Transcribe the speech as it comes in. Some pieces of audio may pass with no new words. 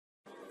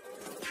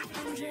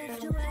Oh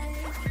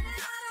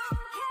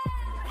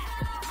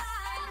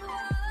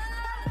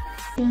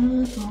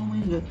my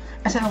god.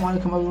 Assalamu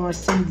alaikum everyone,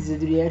 seeing this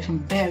reaction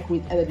back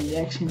with other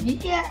reaction.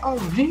 Yeah,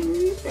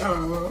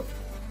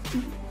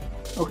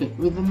 okay,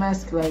 with the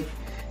mask like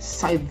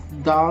side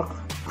dark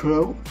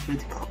crow.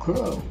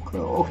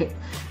 Okay,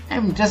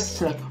 I'm just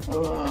like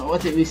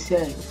what did we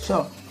say?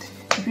 So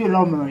if you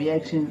love my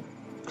reaction,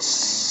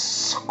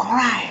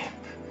 subscribe,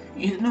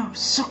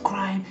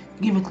 subscribe,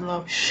 give it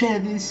love, share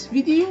this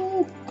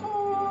video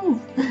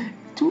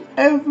to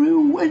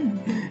everyone,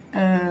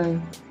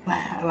 and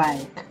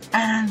like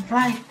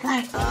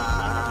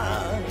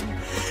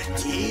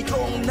ที่ตร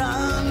งนั้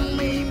นไ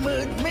ม่มื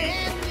ดมิ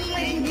ดไ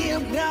ม่เงีย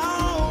บเหงา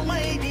ไม่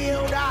เดีย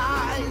วดา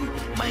ย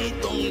ไม่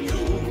ต้องอ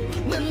ยู่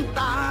เหมือน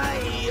ตาย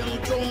อย่าง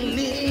ตรง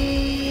นี้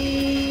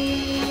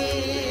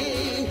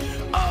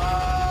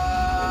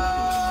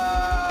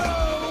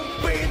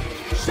ปิด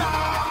ฉา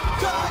ก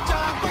เธอจ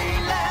ากไป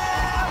แล้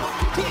ว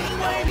ทิ้ง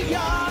ไว้ได้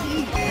ยัง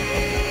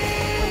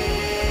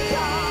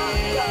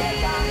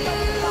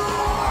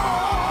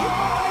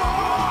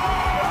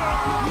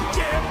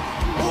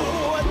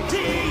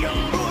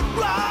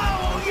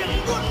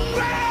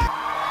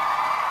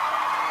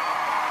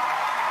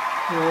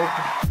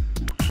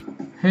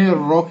Hey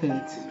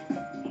Rocket!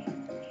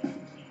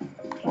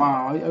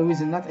 Wow, I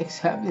was not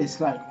accept this.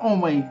 Like, oh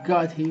my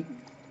God, he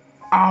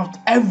out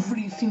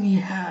everything he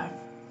have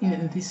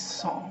in this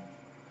song.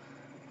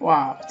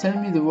 Wow! Tell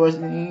me the words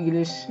in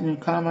English in the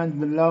comment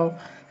below.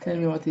 Tell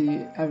me what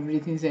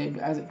everything say.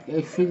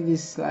 I feel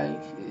this like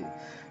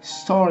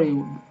story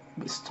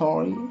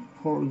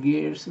for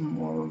girls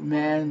or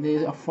men.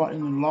 They are falling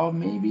in love,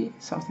 maybe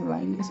something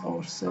like this,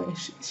 or say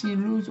she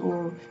lose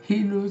or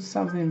he lose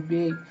something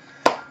big.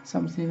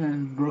 Something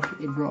and broke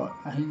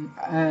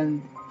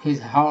and his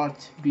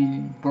heart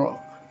being broke.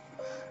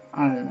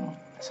 I don't know.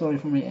 Sorry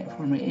for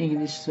my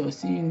English. So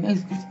see you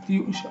next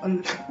video,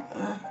 inshallah.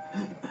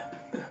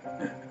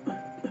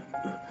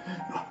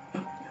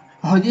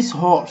 Oh, this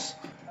horse.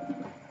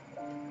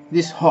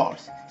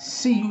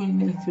 See you in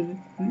next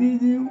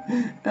video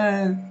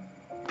and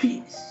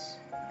peace.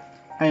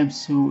 I am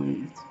so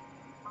weird.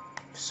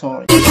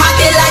 Sorry.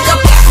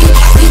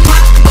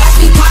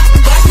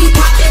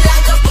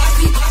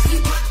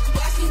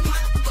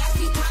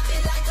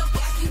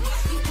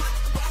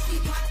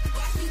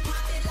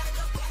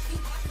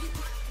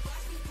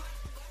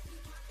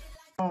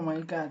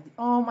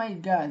 Oh my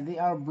god, they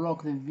are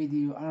blocked the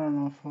video, I don't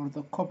know, for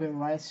the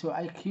copyright. So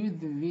I queued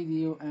the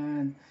video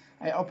and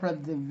I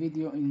upload the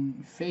video in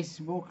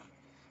Facebook,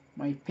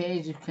 my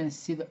page. You can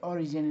see the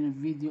original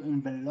video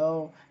in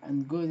below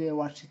and go there,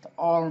 watch it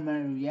all my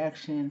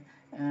reaction.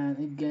 And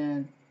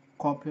again,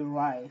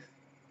 copyright.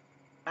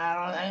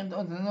 I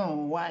don't know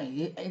why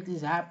it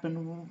is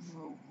happening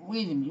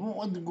with me.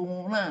 What's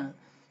going on?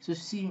 So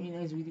see you in the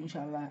next video,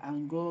 inshallah,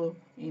 and go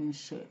in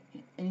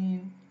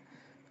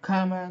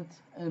comment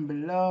and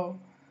below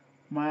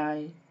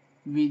my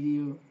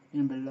video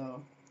in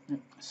below.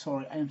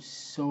 Sorry, I'm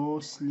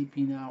so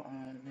sleepy now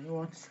and I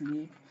want to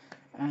sleep.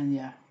 And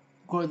yeah,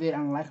 go there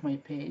and like my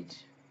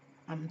page.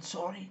 I'm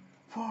sorry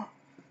for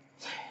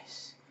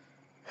this.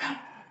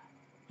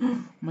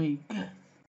 My God.